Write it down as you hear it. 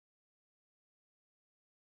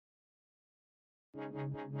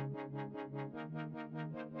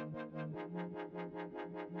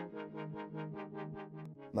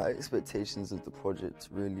My expectations of the project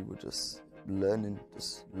really were just learning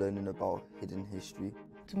about hidden history.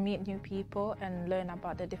 To meet new people and learn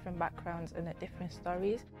about the different backgrounds and the different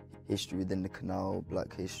stories. History within the Canal,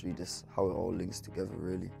 Black history, just how it all links together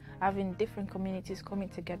really. Having different communities coming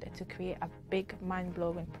together to create a big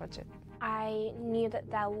mind-blowing project. I knew that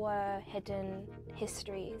there were hidden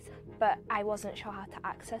histories, but I wasn't sure how to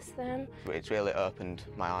access them. It's really opened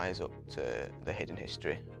my eyes up to the hidden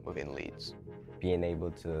history within Leeds. Being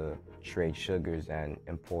able to trade sugars and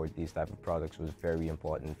import these type of products was very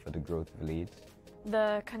important for the growth of Leeds.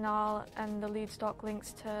 The Canal and the Leeds dock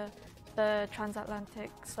links to the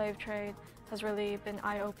transatlantic slave trade has really been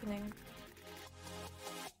eye-opening.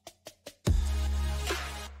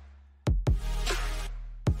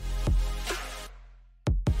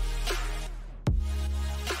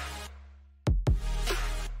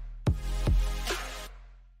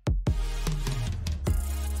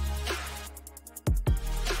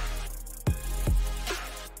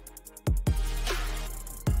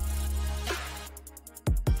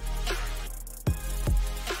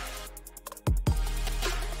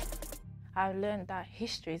 I learned that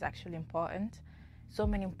history is actually important. So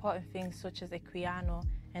many important things such as Equiano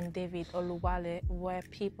and David Oluwale were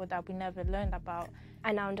people that we never learned about.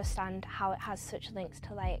 I now understand how it has such links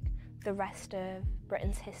to the rest of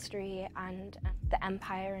Britain's history and the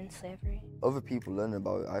empire and slavery. Other people learning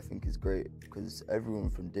about it I think is great because everyone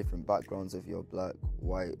from different backgrounds, if you're black,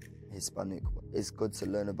 white, Hispanic, it's good to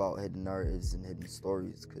learn about hidden narratives and hidden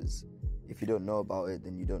stories because if you don't know about it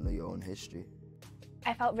then you don't know your own history.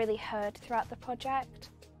 I felt really heard throughout the project.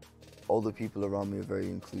 All the people around me are very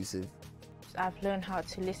inclusive. I've learned how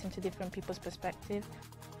to listen to different people's perspectives.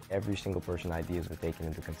 Every single person's ideas were taken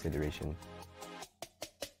into consideration.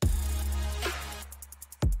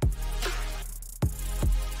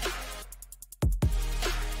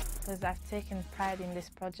 Because I've taken pride in this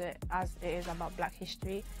project as it is about Black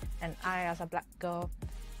history, and I, as a Black girl,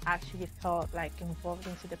 actually felt involved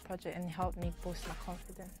into the project and it helped me boost my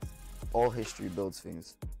confidence. All history builds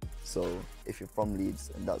things. So if you're from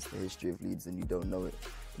Leeds and that's the history of Leeds and you don't know it,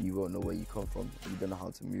 you won't know where you come from. You don't know how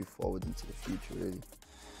to move forward into the future really.